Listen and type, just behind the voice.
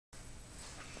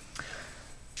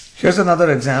Here's another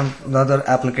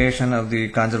application of the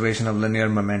conservation of linear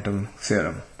momentum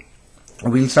theorem.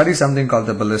 We'll study something called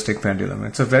the ballistic pendulum.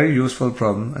 It's a very useful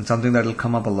problem and something that will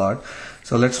come up a lot.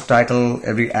 So let's tackle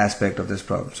every aspect of this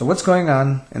problem. So what's going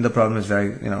on in the problem is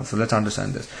so let's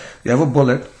understand this. You have a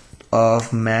bullet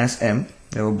of mass m.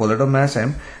 You have a bullet of mass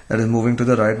m that is moving to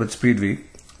the right with speed v.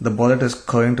 The bullet is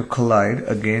going to collide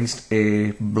against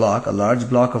a large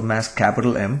block of mass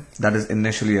capital M that is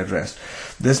initially at rest.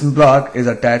 This block is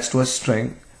attached by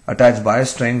a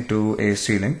string to a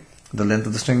ceiling. The length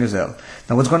of the string is L.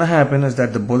 Now what's going to happen is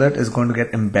that the bullet is going to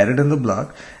get embedded in the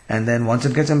block, and then once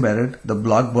it gets embedded, the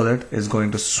block bullet is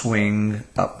going to swing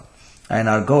up. And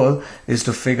our goal is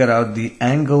to figure out the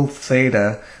angle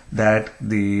theta that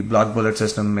the block bullet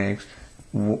system makes,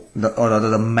 or rather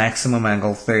the maximum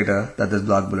angle theta that this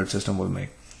block bullet system will make.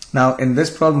 Now in this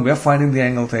problem we are finding the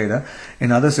angle theta.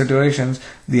 In other situations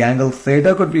the angle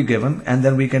theta could be given, and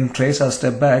then we can trace our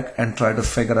step back and try to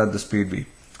figure out the speed v.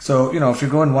 So if you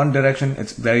go in one direction,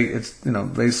 it's very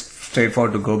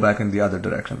straightforward to go back in the other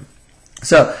direction.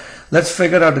 So let's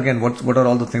figure out again what are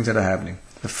all the things that are happening.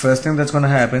 The first thing that's going to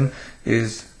happen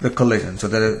is the collision. So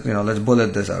let's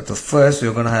bullet this out. So first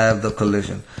you're going to have the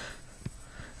collision.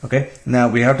 Okay, now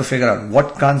we have to figure out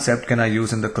what concept can I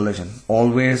use in the collision.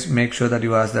 Always make sure that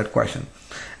you ask that question.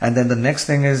 And then the next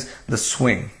thing is the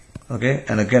swing. Okay,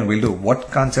 and again we'll do what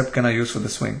concept can I use for the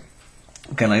swing.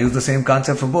 Can I use the same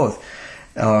concept for both?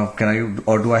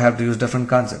 Or do I have to use different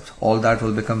concepts? All that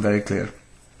will become very clear.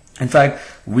 In fact,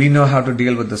 we know how to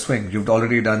deal with the swing. You've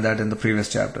already done that in the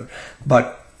previous chapter.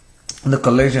 But the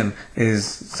collision is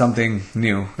something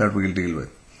new that we'll deal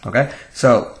with. Okay,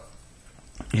 so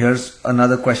here's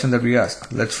another question that we ask.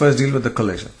 Let's first deal with the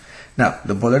collision. Now,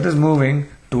 the bullet is moving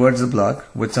towards the block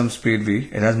with some speed v.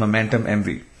 It has momentum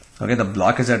mv. Okay, the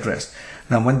block is at rest.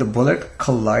 Now, when the bullet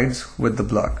collides with the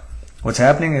block, what's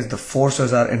happening is the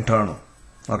forces are internal.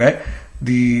 Okay,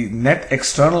 the net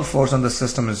external force on the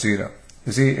system is 0.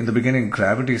 You see, in the beginning,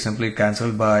 gravity is simply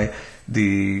cancelled by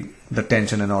the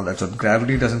tension and all that. So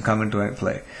gravity doesn't come into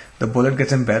play. The bullet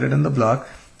gets embedded in the block,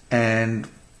 and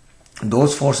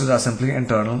those forces are simply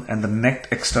internal, and the net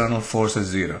external force is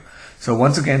 0. So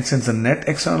once again, since the net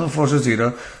external force is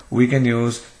 0, we can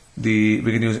use pi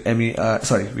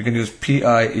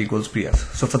equals pf.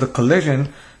 So for the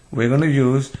collision, we're going to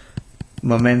use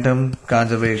momentum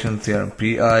conservation theorem,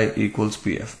 pi equals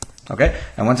pf. Okay,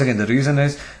 and once again the reason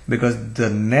is because the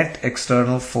net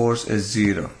external force is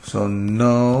 0. So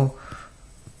no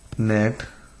net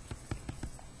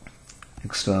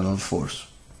external force.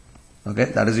 Okay,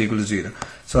 that is equal to 0.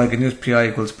 So I can use pi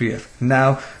equals pf.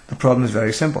 Now the problem is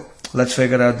very simple. Let's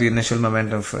figure out the initial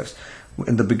momentum first.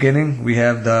 In the beginning we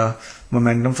have the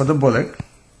momentum for the bullet,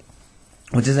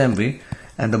 which is mv,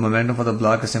 and the momentum for the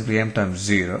block is simply m times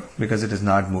 0 because it is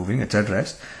not moving, it's at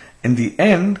rest. In the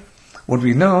end, what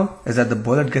we know is that the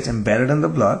bullet gets embedded in the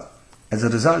block. As a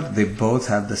result, they both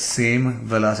have the same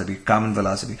velocity, common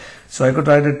velocity. So I could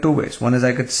write it two ways. One is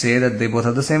I could say that they both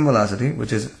have the same velocity,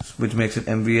 which makes it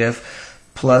mvf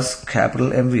plus capital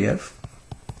mvf.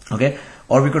 Okay,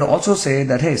 or we could also say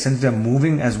that, hey, since they're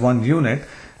moving as one unit,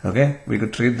 okay, we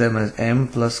could treat them as m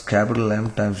plus capital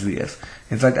M times vf.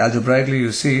 In fact, algebraically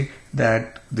you see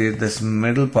that this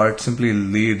middle part simply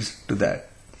leads to that.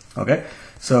 Okay,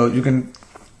 so you can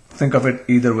think of it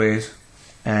either ways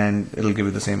and it'll give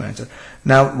you the same answer.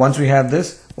 Now once we have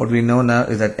this, what we know now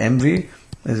is that mv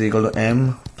is equal to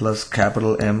m plus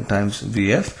capital M times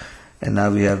vf, and now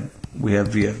we have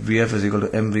vf. Vf is equal to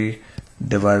mv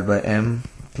divided by m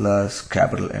plus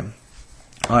capital M.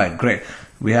 Alright, great.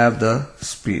 We have the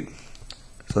speed.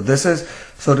 So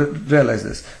realize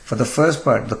this. For the first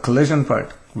part, the collision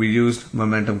part, we used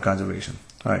momentum conservation.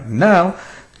 Alright, now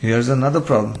here's another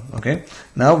problem. Okay,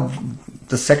 now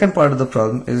the second part of the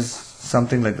problem is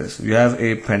something like this. You have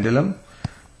a pendulum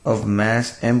of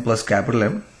mass m plus capital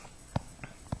M,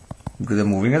 because they're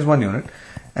moving as one unit,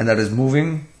 and that is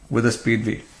moving with a speed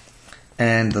v,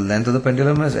 and the length of the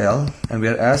pendulum is L, and we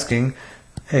are asking,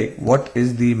 hey, what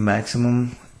is the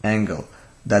maximum angle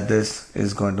that this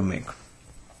is going to make?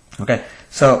 Okay,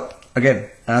 so again,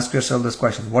 ask yourself this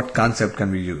question: what concept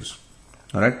can we use?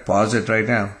 Alright, pause it right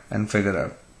now and figure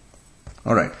out.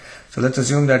 Alright, so let's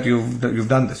assume that you've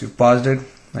done this. You've paused it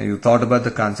and you thought about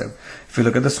the concept. If you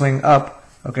look at the swing up,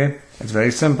 okay, it's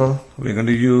very simple. We're going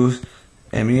to use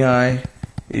MEI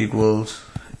equals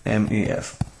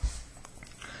MEF.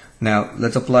 Now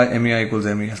let's apply MEI equals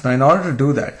MEF. Now in order to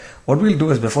do that, what we'll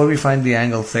do is, before we find the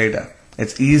angle theta,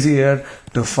 it's easier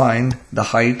to find the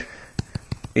height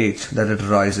h that it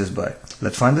rises by.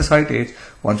 Let's find this height h.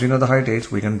 Once we know the height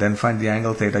h, we can then find the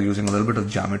angle theta using a little bit of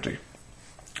geometry.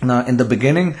 Now in the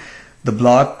beginning, the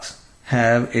blocks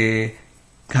have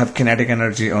kinetic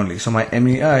energy only. So my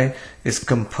MEI is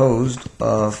composed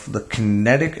of the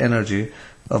kinetic energy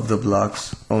of the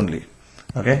blocks only.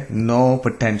 Okay, no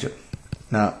potential.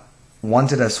 Now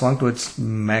once it has swung to its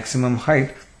maximum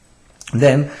height,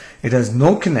 then it has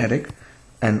no kinetic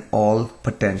and all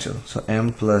potential. So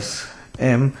M plus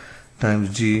M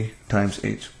times G times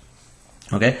H.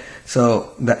 Okay,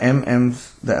 so the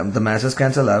the masses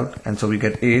cancel out, and so we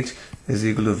get H is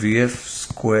equal to Vf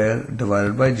square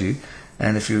divided by G.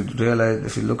 And if you realize,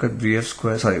 if you look at Vf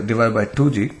square, sorry, divided by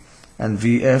 2G, and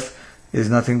Vf is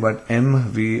nothing but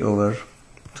mv over,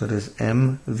 so it is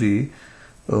mv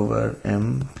over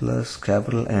m plus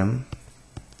capital M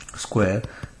square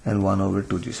and 1 over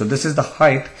 2G. So this is the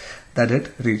height that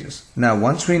it reaches. Now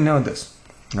once we know this,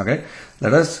 okay,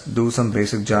 let us do some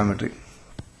basic geometry.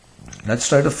 Let's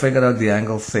try to figure out the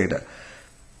angle theta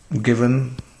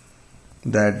given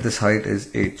that this height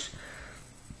is h.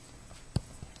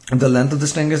 If the length of the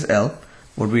string is L,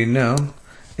 what we know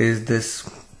is this,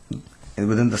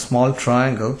 within the small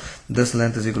triangle, this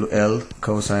length is equal to L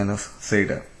cosine of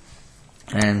theta.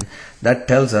 And that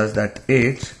tells us that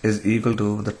h is equal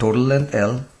to the total length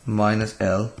L minus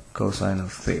L cosine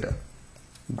of theta.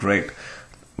 Great.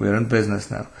 We're in business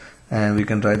now. And we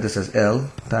can write this as L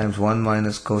times 1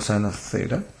 minus cosine of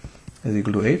theta is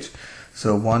equal to h.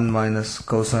 So 1 minus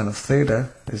cosine of theta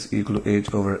is equal to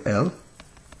h over L.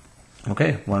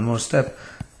 Okay, one more step.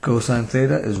 Cosine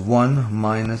theta is 1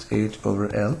 minus h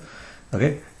over L.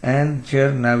 Okay, and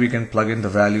here now we can plug in the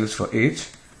values for h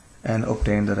and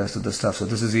obtain the rest of the stuff. So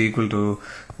this is equal to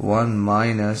 1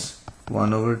 minus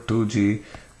 1 over 2g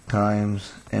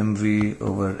times mv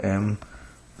over m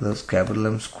plus capital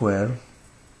M square,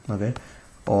 okay,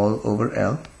 all over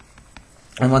L.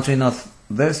 And once we know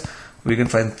this, we can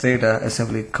find theta as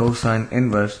simply cosine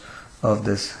inverse of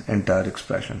this entire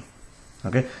expression,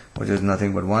 okay, which is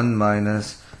nothing but 1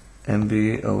 minus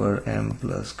mv over m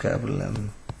plus capital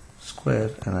M square,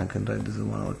 and I can write this as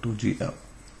 1 over 2gl.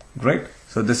 Great.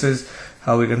 So this is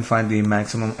how we can find the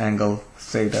maximum angle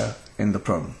theta in the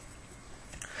problem.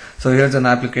 So here's an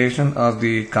application of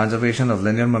the conservation of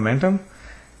linear momentum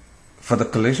for the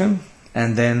collision,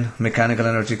 and then mechanical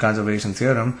energy conservation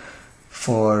theorem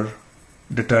for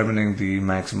determining the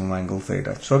maximum angle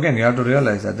theta. So again, you have to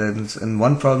realize that in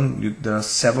one problem there are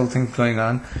several things going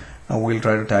on, and we'll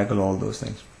try to tackle all those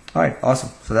things. Alright,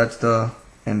 awesome. So that's the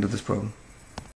end of this problem.